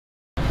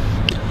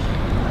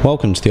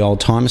Welcome to the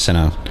Oldtimer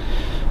Centre.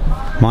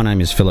 My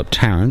name is Philip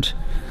Tarrant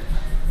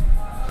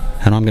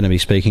and I'm going to be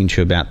speaking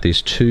to you about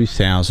this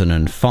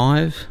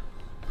 2005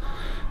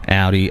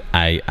 Audi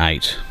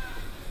A8.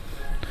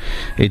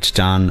 It's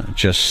done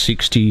just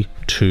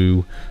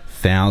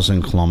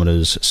 62,000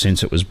 kilometres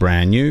since it was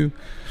brand new,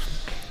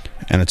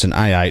 and it's an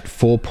A8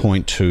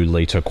 4.2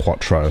 litre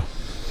Quattro.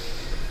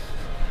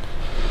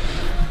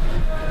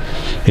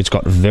 It's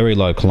got very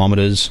low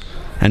kilometres,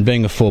 and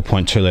being a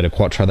 4.2 litre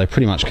Quattro, they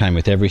pretty much came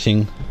with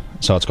everything.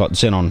 So it's got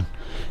xenon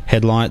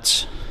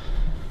headlights,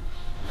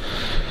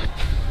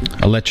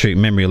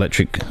 memory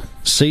electric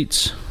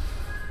seats,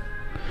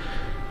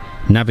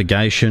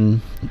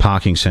 navigation,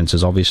 parking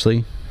sensors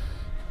obviously,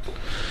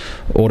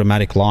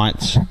 automatic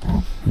lights,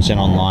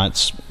 xenon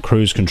lights,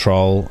 cruise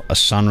control, a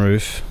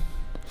sunroof.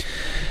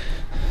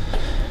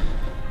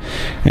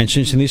 And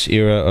since in this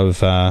era of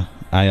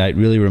A8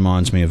 really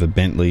reminds me of a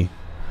Bentley,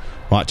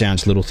 right down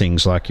to little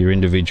things like your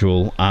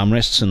individual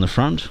armrests in the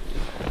front.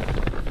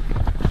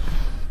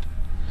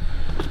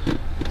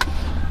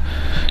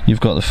 You've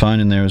got the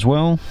phone in there as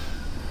well.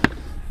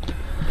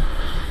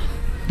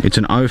 It's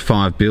an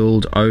 05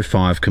 build,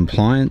 05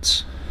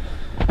 compliance.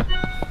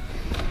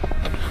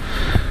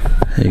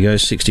 There you go,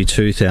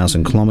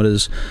 62,000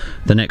 kilometres.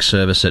 The next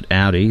service at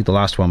Audi, the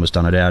last one was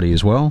done at Audi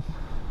as well.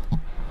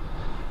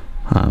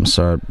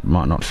 So it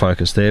might not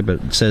focus there,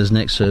 but it says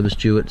next service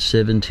due at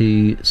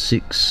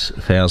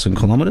 76,000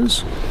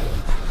 kilometres.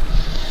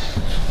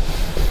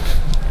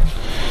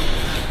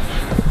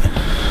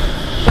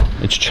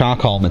 It's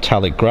charcoal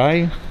metallic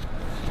grey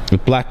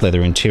with black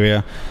leather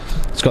interior.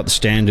 It's got the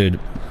standard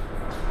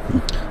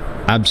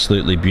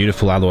absolutely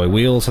beautiful alloy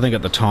wheels. I think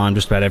at the time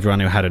just about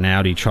everyone who had an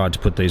Audi tried to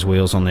put these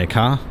wheels on their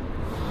car,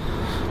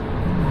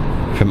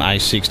 from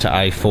A6 to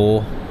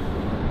A4.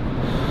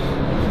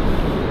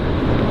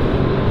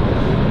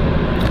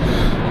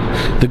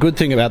 The good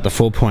thing about the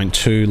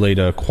 4.2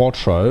 litre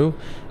Quattro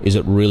is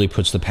it really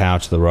puts the power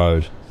to the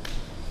road.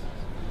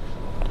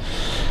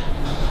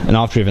 And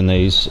I've driven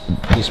this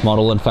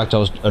model. In fact, I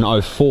was an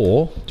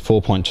 04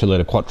 4.2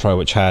 litre Quattro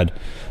which had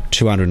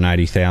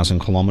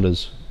 280,000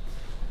 kilometres,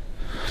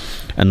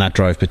 and that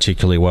drove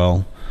particularly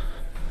well.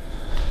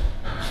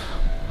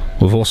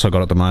 We've also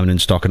got at the moment in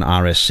stock an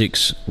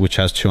RS6 which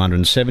has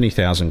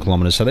 270,000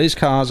 kilometres. So these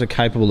cars are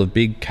capable of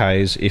big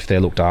Ks if they're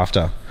looked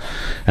after.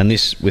 And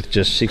this, with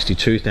just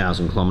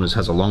 62,000 kilometres,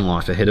 has a long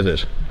life ahead of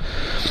it.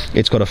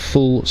 It's got a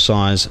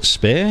full-size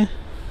spare.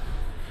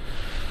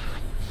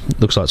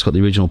 Looks like it's got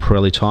the original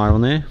Pirelli tyre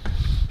on there.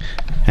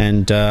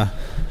 And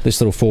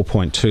this little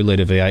 4.2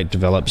 litre V8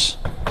 develops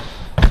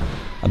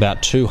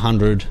about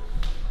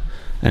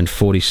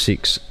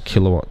 246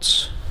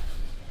 kilowatts.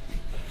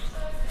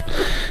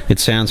 It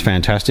sounds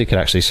fantastic. It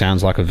actually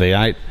sounds like a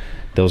V8.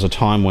 There was a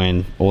time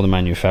when all the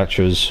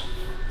manufacturers,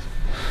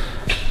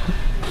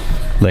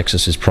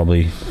 Lexus is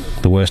probably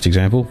the worst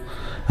example,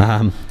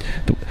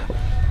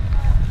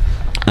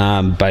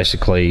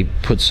 basically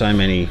put so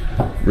many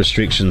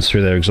restrictions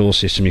through their exhaust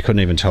system you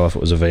couldn't even tell if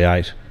it was a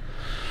V8.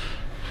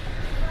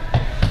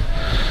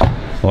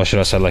 Or should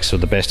I say Lexus were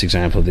the best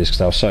example of this because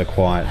they were so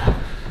quiet.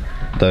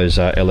 Those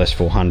LS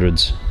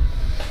 400s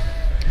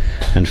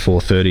and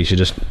 430s, you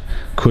just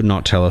could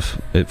not tell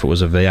if it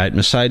was a V8.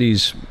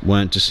 Mercedes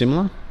weren't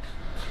dissimilar.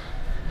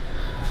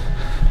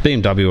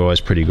 BMW were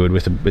always pretty good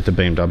with the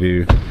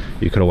BMW.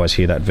 You could always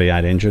hear that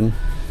V8 engine,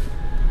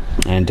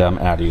 and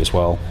Audi as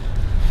well.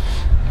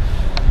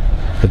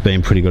 They've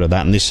been pretty good at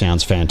that, and this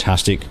sounds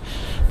fantastic.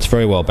 It's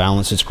very well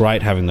balanced. It's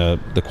great having the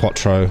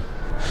Quattro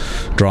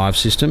drive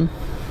system.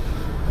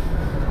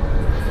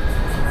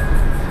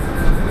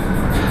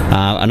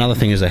 Another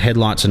thing is the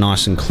headlights are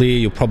nice and clear.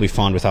 You'll probably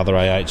find with other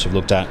A8s you've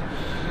looked at,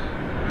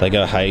 they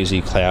go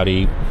hazy,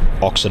 cloudy,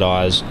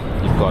 oxidised.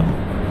 You've got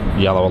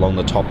yellow along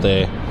the top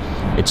there.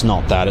 It's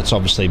not that. It's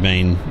obviously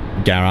been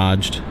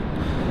garaged.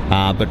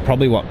 But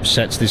probably what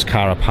sets this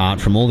car apart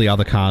from all the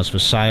other cars for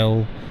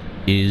sale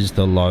is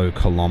the low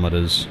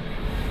kilometres.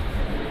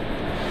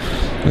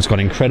 It's got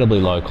incredibly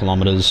low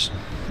kilometres.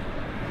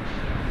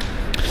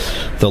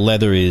 The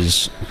leather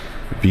is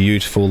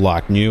beautiful,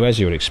 like new, as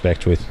you would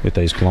expect with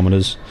these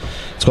kilometres.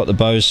 It's got the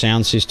Bose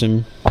sound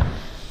system.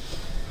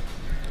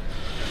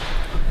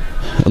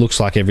 It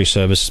looks like every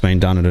service has been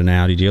done at an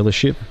Audi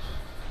dealership.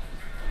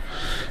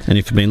 And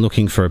if you've been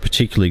looking for a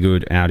particularly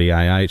good Audi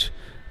A8,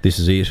 this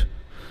is it.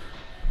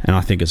 And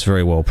I think it's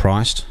very well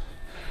priced.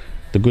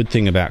 The good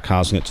thing about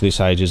cars getting to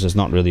this age is there's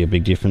not really a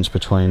big difference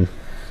between,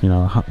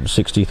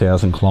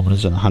 60,000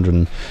 kilometres and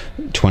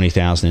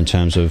 120,000 in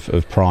terms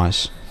of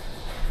price.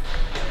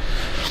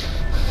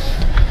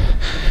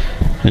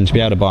 And to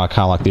be able to buy a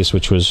car like this,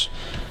 which was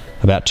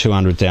about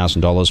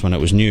 $200,000 when it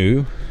was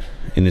new,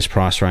 in this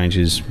price range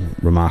is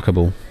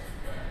remarkable.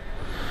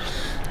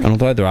 And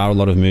although there are a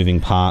lot of moving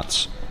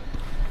parts,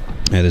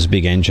 there's a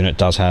big engine, it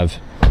does have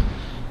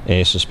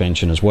air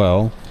suspension as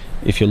well.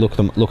 If you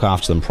look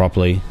after them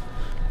properly,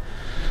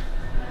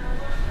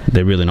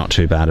 they're really not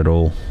too bad at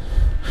all.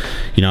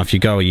 If you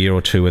go a year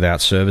or two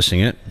without servicing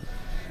it,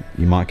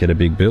 you might get a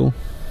big bill.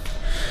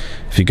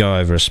 if you go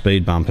over a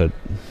speed bump at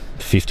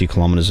 50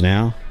 kilometers an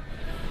hour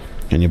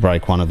and you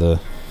break one of the,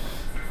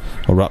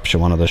 or rupture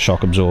one of the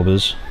shock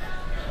absorbers,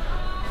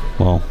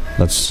 well,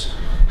 that's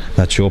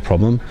your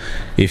problem.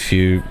 If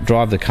you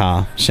drive the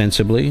car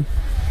sensibly,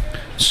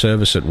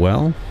 service it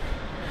well,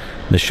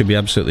 there should be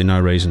absolutely no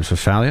reason for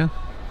failure.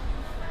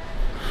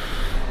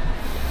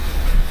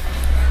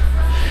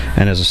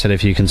 And as I said,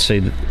 if you can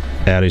see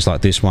Audis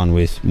like this one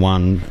with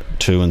 1,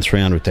 2 and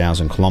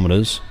 300,000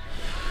 kilometers,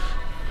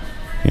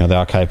 you know, they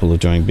are capable of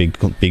doing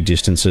big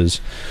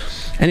distances.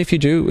 And if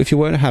you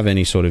were to have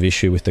any sort of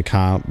issue with the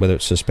car, whether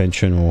it's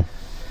suspension or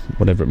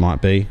whatever it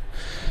might be,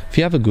 if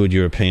you have a good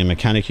European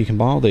mechanic, you can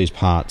buy all these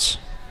parts,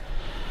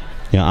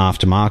 you know,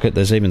 aftermarket.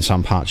 There's even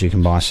some parts you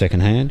can buy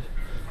second-hand.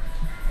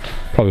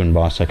 Probably wouldn't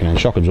buy a second-hand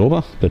shock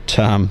absorber, but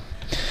you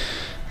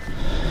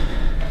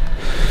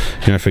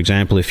know, for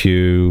example, if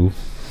you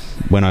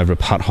went over a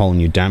putt hole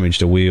and you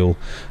damaged a wheel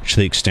to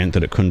the extent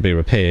that it couldn't be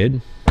repaired,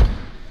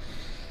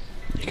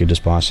 you could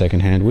just buy a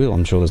second-hand wheel.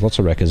 I'm sure there's lots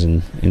of wreckers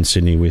in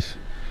Sydney with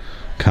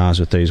cars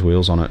with these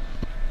wheels on it.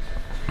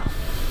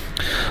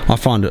 I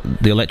find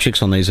the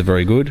electrics on these are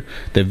very good.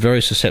 They're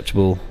very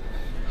susceptible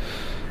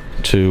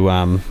to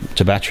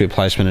battery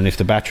replacement, and if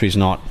the battery's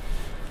not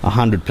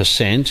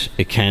 100%,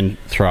 it can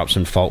throw up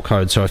some fault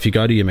codes. So if you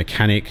go to your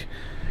mechanic,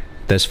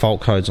 there's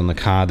fault codes on the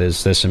car, there's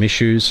some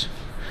issues.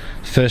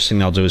 First thing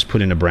they'll do is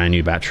put in a brand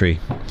new battery,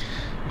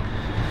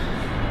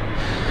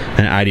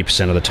 and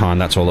 80% of the time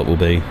that's all it will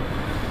be.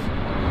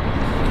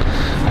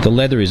 The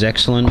leather is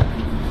excellent,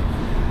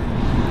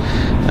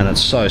 and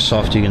it's so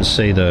soft. You can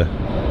see the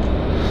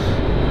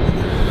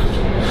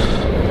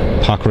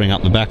puckering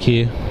up the back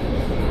here.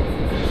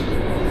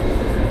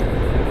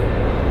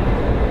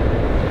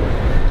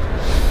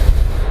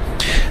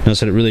 And I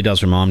said it really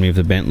does remind me of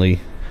the Bentley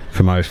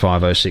from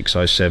 05, 06,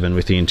 07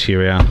 with the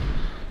interior.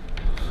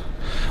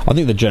 I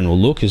think the general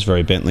look is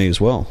very Bentley as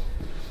well.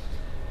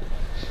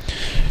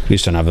 You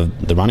just don't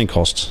have the running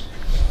costs.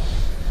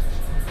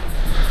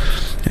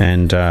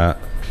 And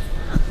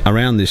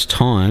around this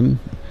time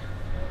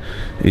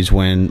is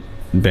when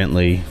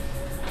Bentley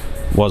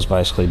was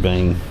basically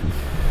being,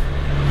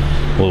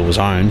 well, it was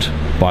owned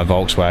by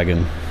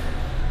Volkswagen.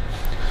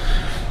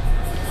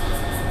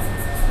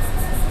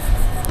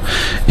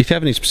 If you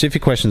have any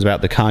specific questions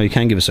about the car, you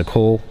can give us a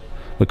call.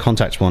 The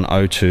contact's on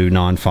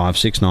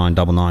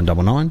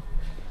 0295699999.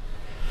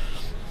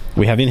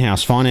 We have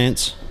in-house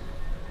finance,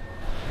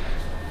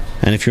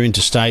 and if you're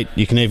interstate,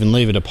 you can even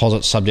leave a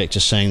deposit subject to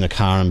seeing the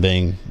car and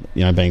being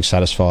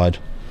satisfied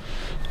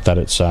that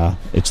it's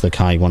the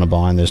car you want to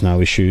buy and there's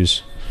no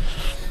issues.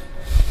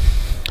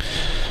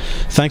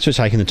 Thanks for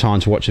taking the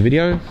time to watch the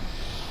video.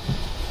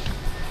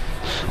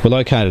 We're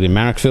located in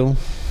Marrickville,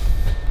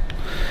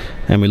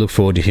 and we look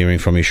forward to hearing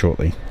from you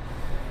shortly.